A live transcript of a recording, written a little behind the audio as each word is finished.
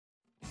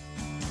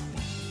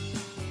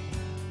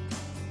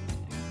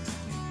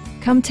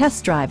Come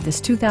test drive this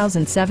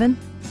 2007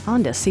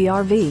 Honda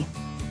CR-V.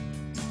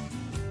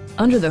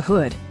 Under the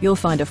hood, you'll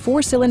find a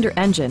 4-cylinder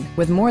engine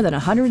with more than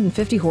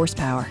 150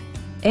 horsepower.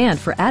 And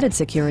for added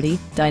security,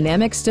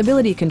 dynamic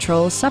stability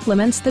control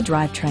supplements the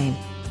drivetrain.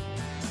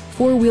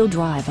 4-wheel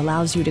drive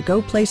allows you to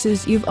go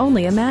places you've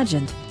only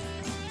imagined.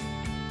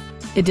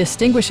 It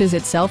distinguishes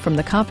itself from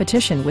the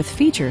competition with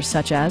features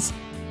such as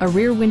a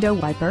rear window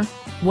wiper,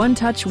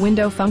 one-touch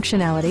window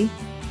functionality,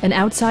 an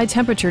outside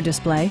temperature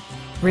display,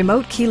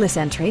 remote keyless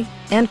entry,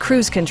 and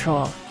cruise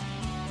control.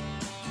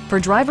 For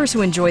drivers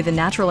who enjoy the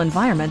natural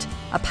environment,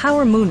 a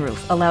power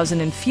moonroof allows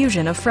an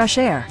infusion of fresh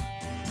air.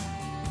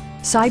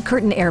 Side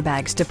curtain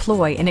airbags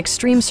deploy in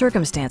extreme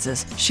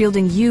circumstances,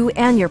 shielding you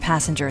and your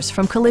passengers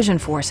from collision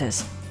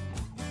forces.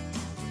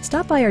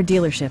 Stop by our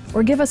dealership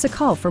or give us a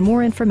call for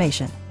more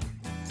information.